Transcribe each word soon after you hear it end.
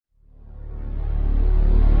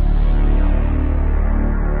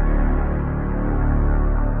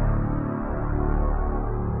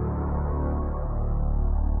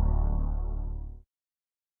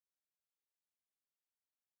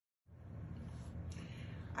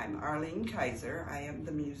I'm Arlene Kaiser. I am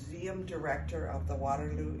the museum director of the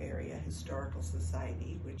Waterloo Area Historical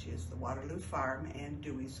Society, which is the Waterloo Farm and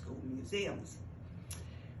Dewey School Museums.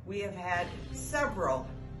 We have had several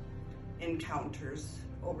encounters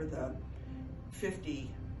over the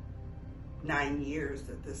 59 years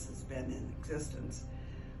that this has been in existence.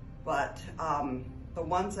 But the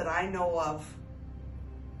ones that I know of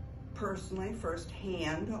personally,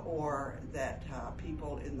 firsthand, or that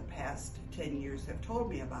people in the past 10 years have told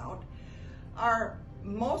me about, are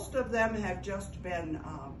most of them have just been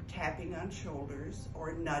tapping on shoulders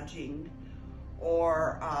or nudging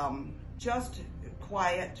or just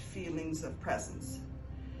quiet feelings of presence.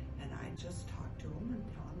 And I just talk to them and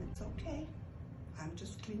tell them it's okay. I'm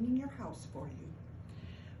just cleaning your house for you.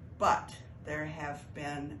 But there have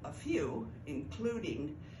been a few,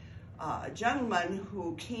 including a gentleman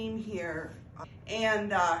who came here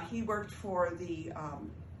and he worked for the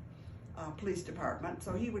police department,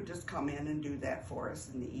 so he would just come in and do that for us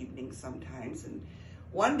in the evening sometimes. And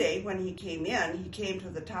one day when he came in, he came to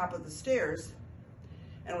the top of the stairs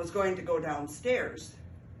and was going to go downstairs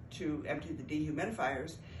to empty the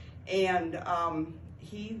dehumidifiers, and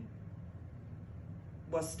he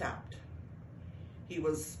was stopped. He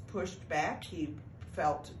was pushed back. He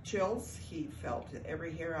felt chills. He felt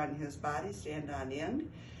every hair on his body stand on end,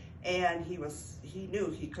 and he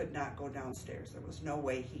knew he could not go downstairs. There was no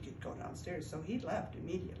way he could go downstairs, so he left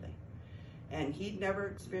immediately. And he'd never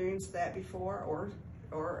experienced that before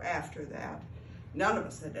or after that. None of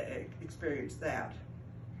us had experienced that.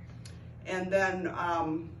 And then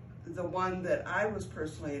the one that I was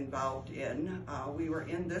personally involved in, we were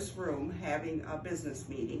in this room having a business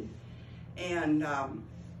meeting, and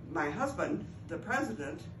my husband, the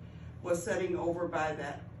president, was sitting over by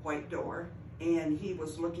that white door, and he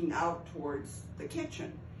was looking out towards the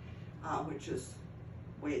kitchen, which is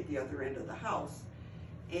way at the other end of the house.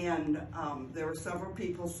 And there were several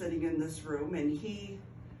people sitting in this room, and he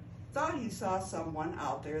thought he saw someone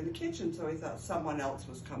out there in the kitchen, so he thought someone else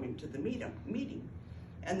was coming to the meeting.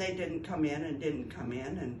 And they didn't come in and didn't come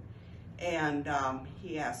in, and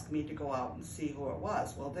he asked me to go out and see who it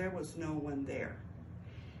was. Well, there was no one there.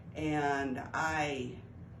 And I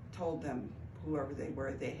told them, whoever they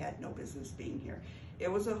were, they had no business being here.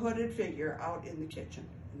 It was a hooded figure out in the kitchen,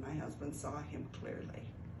 and my husband saw him clearly.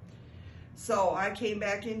 So I came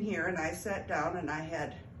back in here and I sat down, and I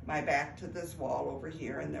had my back to this wall over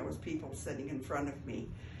here, and there was people sitting in front of me.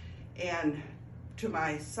 And to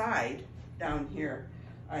my side down here,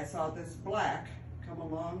 I saw this black come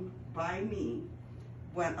along by me,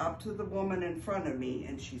 went up to the woman in front of me,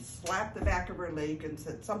 and she slapped the back of her leg and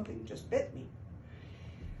said, "Something just bit me."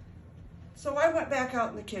 So I went back out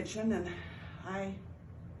in the kitchen and I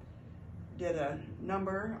did a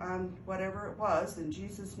number on whatever it was. "In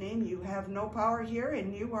Jesus' name, you have no power here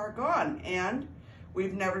and you are gone." And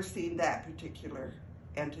we've never seen that particular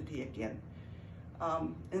entity again.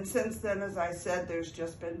 And since then, as I said, there's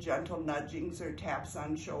just been gentle nudgings or taps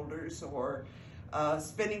on shoulders or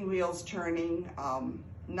spinning wheels turning,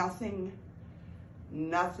 nothing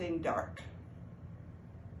dark.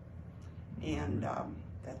 And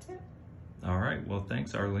that's it. All right. Well,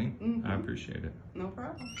 thanks, Arlene. I appreciate it. No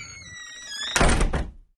problem.